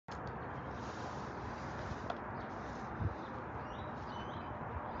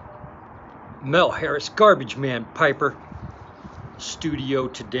Mel Harris, Garbage Man Piper. Studio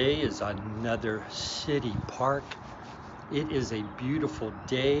today is another city park. It is a beautiful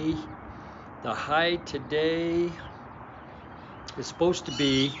day. The high today is supposed to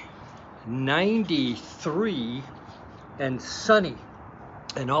be 93 and sunny.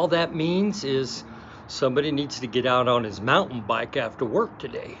 And all that means is somebody needs to get out on his mountain bike after work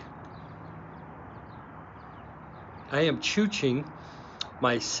today. I am chooching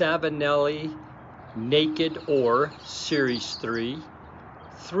my Savinelli Naked Ore Series 3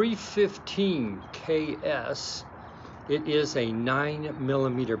 315 KS. It is a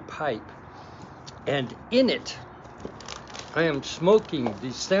 9mm pipe, and in it I am smoking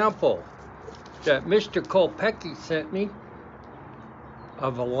the sample that Mr. Kolpecki sent me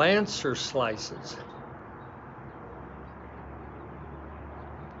of a Lancer slices.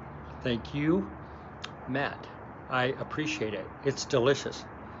 Thank you, Matt. I appreciate it. It's delicious.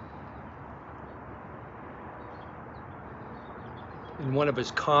 In one of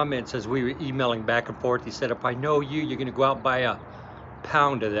his comments as we were emailing back and forth, he said, if I know you, you're going to go out and buy a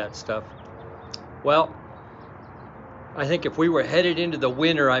pound of that stuff. Well, I think if we were headed into the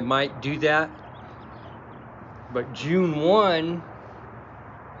winter, I might do that. But June 1,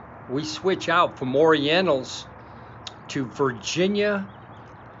 we switch out from Orientals to Virginia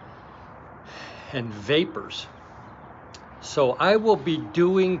and Vapors. So I will be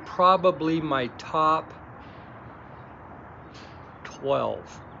doing probably my top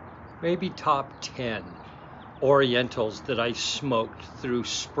 12, maybe top 10 Orientals that I smoked through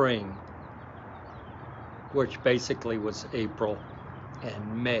spring, which basically was April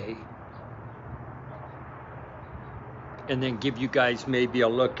and May. And then give you guys maybe a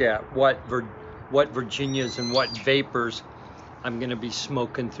look at what Virginias and what Vapors I'm going to be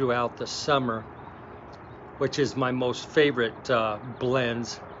smoking throughout the summer, which is my most favorite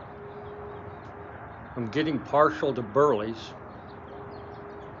blends. I'm getting partial to Burleys.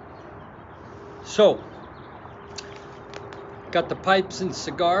 So, got the pipes and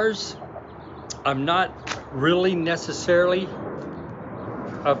cigars. I'm not really necessarily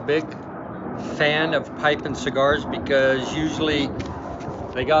a big fan of pipe and cigars because usually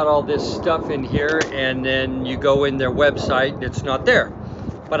they got all this stuff in here and then you go in their website and it's not there.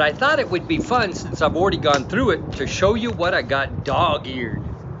 But I thought it would be fun, since I've already gone through it, to show you what I got dog-eared.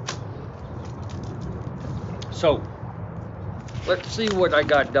 So, let's see what I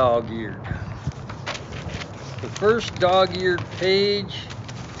got dog-eared. The first dog-eared page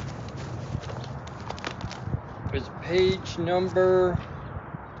is page number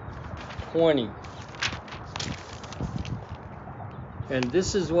 20. And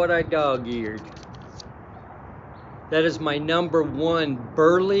this is what I dog-eared. That is my number 1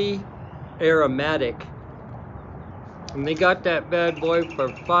 Burley Aromatic. And they got that bad boy for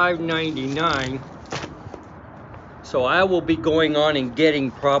 $5.99. So I will be going on and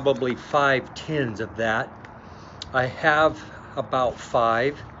getting probably 5 tins of that. I have about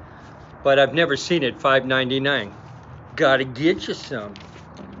 5, but I've never seen it $5.99. Gotta get you some.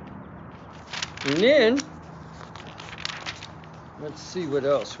 And then, let's see what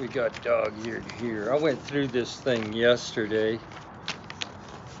else we got dog-eared here. I went through this thing yesterday,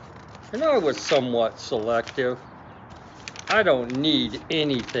 and I was somewhat selective. I don't need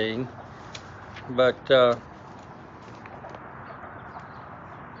anything, but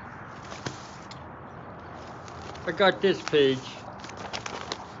I got this page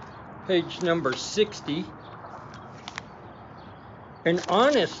number 60, and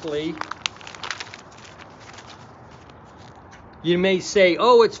honestly, you may say,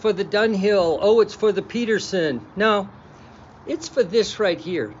 oh, it's for the Dunhill. Oh, it's for the Peterson. No, it's for this right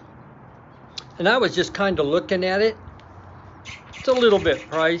here. And I was just kind of looking at it. It's a little bit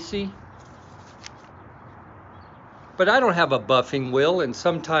pricey. But I don't have a buffing wheel. And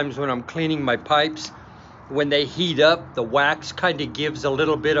sometimes when I'm cleaning my pipes, when they heat up, the wax kind of gives a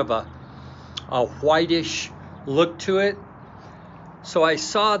little bit of a whitish look to it. So I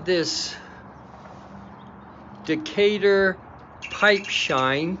saw this Decatur pipe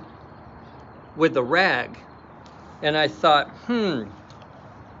shine with a rag, and I thought,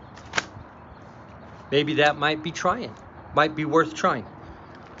 maybe that might be worth trying.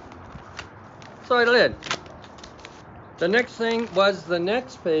 So I did. The next thing was the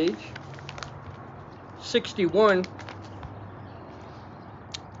next page, 61,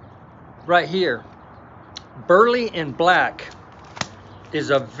 right here. Burley and Black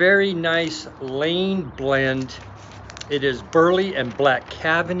is a very nice Lane blend. It is Burley and Black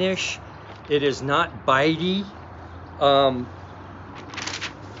Cavendish. It is not bitey, but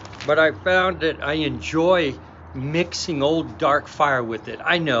I found that I enjoy mixing Old Dark Fire with it.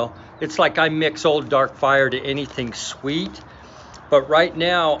 I know It's like I mix Old Dark Fire to anything sweet. But right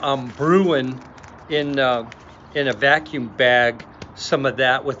now I'm brewing in a vacuum bag some of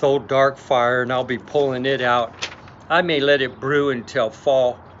that with Old Dark Fire, and I'll be pulling it out. I may let it brew until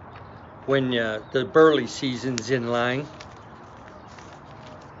fall when the burley season's in line.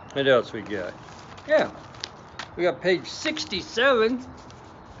 What else we got? Yeah, we got page 67.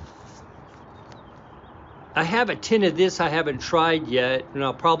 I have a tin of this I haven't tried yet, and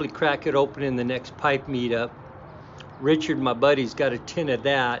I'll probably crack it open in the next pipe meetup. Richard, my buddy's got a tin of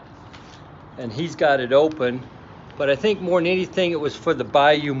that, and he's got it open. But I think more than anything, it was for the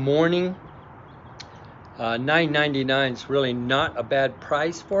Bayou Morning. $9.99 is really not a bad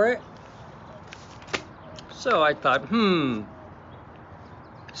price for it. So I thought,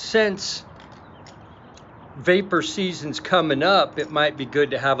 since vapor season's coming up, it might be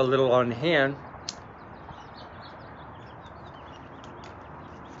good to have a little on hand.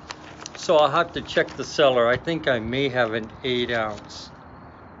 So I'll have to check the cellar. I think I may have an 8-ounce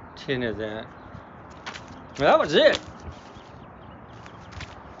tin of that. Well, that was it.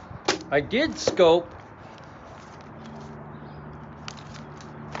 I did scope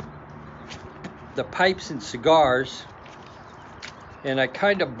the pipes and cigars, and I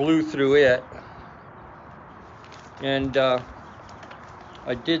kind of blew through it. And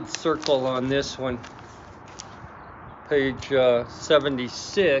I did circle on this one, page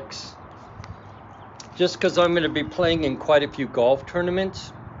 76, just because I'm going to be playing in quite a few golf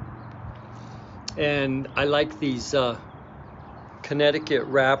tournaments. And I like these Connecticut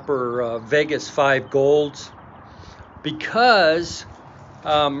wrapper Vegas 5 Golds because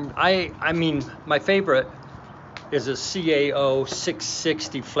I mean, my favorite is a CAO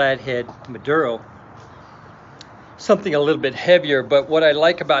 660 flathead Maduro. Something a little bit heavier, but what I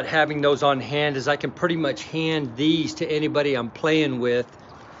like about having those on hand is I can pretty much hand these to anybody I'm playing with,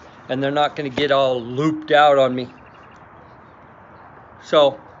 and they're not going to get all looped out on me.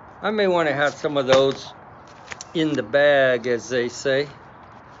 So I may want to have some of those in the bag, as they say.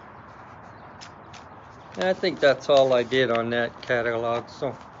 And I think that's all I did on that catalog.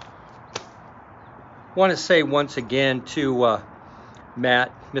 So want to say once again to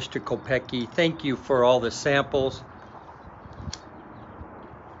Matt, Mr. Kopecky, thank you for all the samples.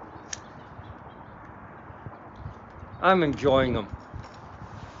 I'm enjoying them.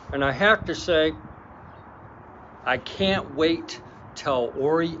 And I have to say, I can't wait till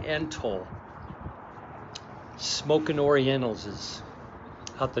Oriental, Smoking Orientals is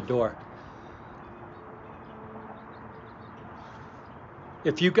out the door.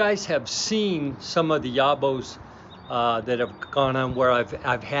 If you guys have seen some of the Yabos that have gone on where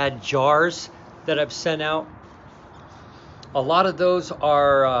I've had jars that I've sent out, a lot of those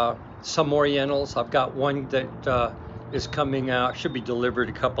are some Orientals. I've got one that is coming out, should be delivered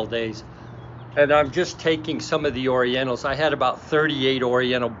a couple days. And I'm just taking some of the Orientals. I had about 38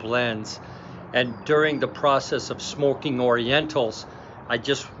 Oriental blends. And during the process of smoking Orientals,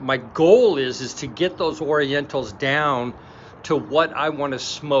 my goal is to get those Orientals down to what I want to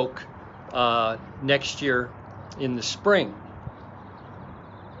smoke next year in the spring.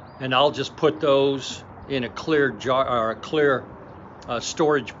 And I'll just put those in a clear jar or a clear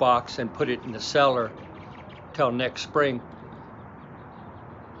storage box and put it in the cellar till next spring.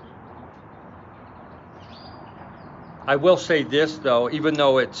 I will say this though, even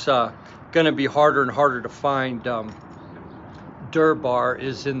though it's going to be harder and harder to find, Durbar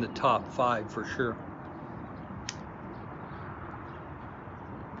is in the top 5 for sure.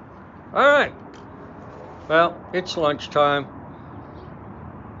 All right, well, it's lunchtime,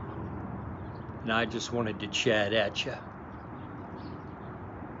 and I just wanted to chat at you.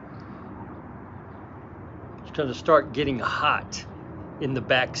 It's going to start getting hot in the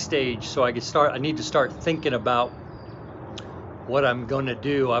backstage, so I need to start thinking about what I'm going to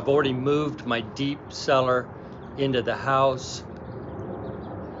do. I've already moved my deep cellar into the house.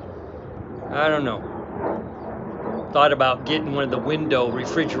 I don't know. Thought about getting one of the window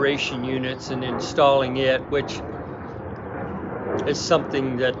refrigeration units and installing it, which is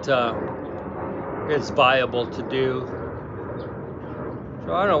something that is viable to do.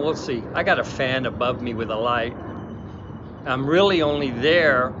 So I don't know, we'll see. I got a fan above me with a light. I'm really only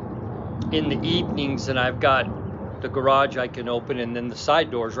there in the evenings, and I've got the garage I can open, and then the side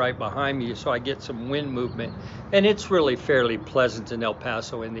door's right behind me, so I get some wind movement. And it's really fairly pleasant in El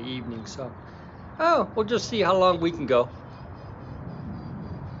Paso in the evening, so we'll just see how long we can go.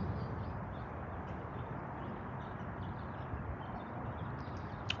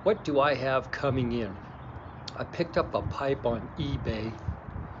 What do I have coming in? I picked up a pipe on eBay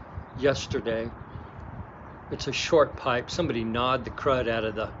yesterday. It's a short pipe. Somebody gnawed the crud out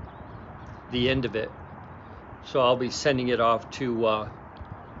of the the end of it. So I'll be sending it off to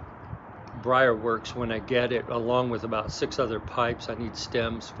Briarworks when I get it, along with about 6 other pipes. I need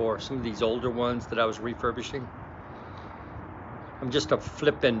stems for some of these older ones that I was refurbishing. I'm just a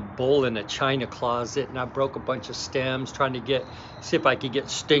flippin' bull in a china closet, and I broke a bunch of stems trying to see if I could get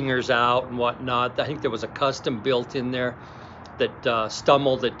stingers out and whatnot. I think there was a custom built in there that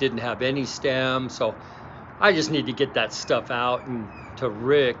stumbled that didn't have any stems, so I just need to get that stuff out and to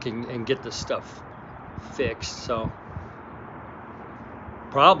Rick and get the stuff fixed. So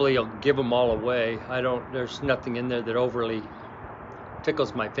probably I'll give them all away. There's nothing in there that overly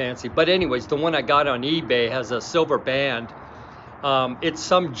tickles my fancy. But anyways, the one I got on eBay has a silver band. It's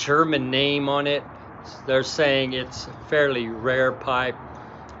some German name on it. They're saying it's a fairly rare pipe.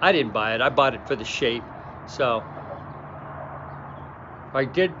 I didn't buy it. I bought it for the shape. So I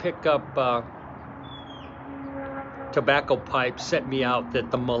did pick up tobacco pipes. Sent me out that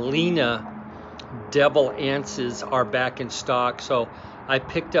the Molina Devil Anses are back in stock. So I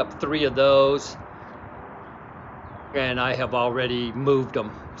picked up 3 of those, and I have already moved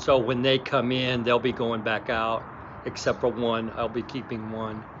them. So when they come in, they'll be going back out. Except for one, I'll be keeping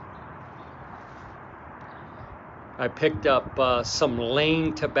one. I picked up some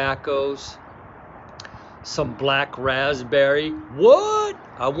Lane tobaccos, some black raspberry. What?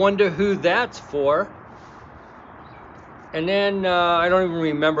 I wonder who that's for. And then I don't even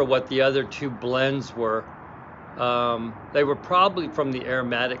remember what the other 2 blends were. They were probably from the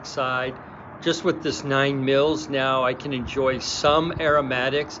aromatic side. Just with this 9 mils now, I can enjoy some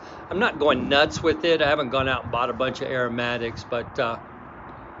aromatics. I'm not going nuts with it. I haven't gone out and bought a bunch of aromatics, but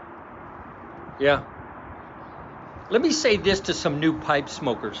yeah. Let me say this to some new pipe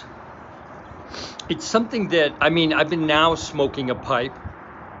smokers. It's something that, I've been now smoking a pipe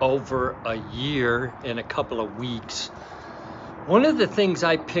over a year and a couple of weeks. One of the things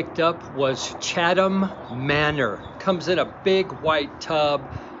I picked up was Chatham Manor. Comes in a big white tub,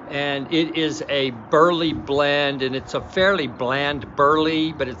 and it is a burley blend, and it's a fairly bland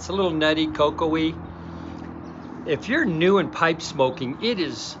burley, but it's a little nutty, cocoa-y. If you're new in pipe smoking,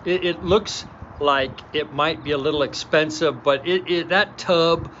 it looks like it might be a little expensive, but that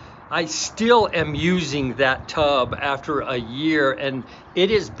tub, I still am using that tub after a year, and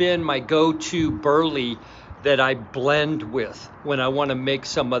it has been my go-to burley that I blend with when I want to make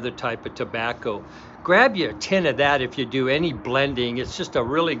some other type of tobacco. Grab you a tin of that if you do any blending. It's just a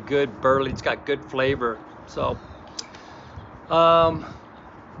really good burley. It's got good flavor. So, I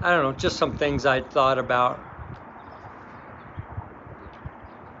don't know, just some things I thought about.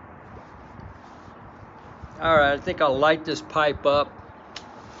 All right, I think I'll light this pipe up,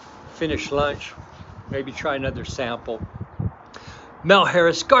 finish lunch, maybe try another sample. Mel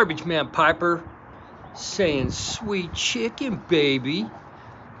Harris, Garbage Man Piper, saying, sweet chicken, baby.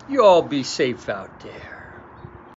 You all be safe out there.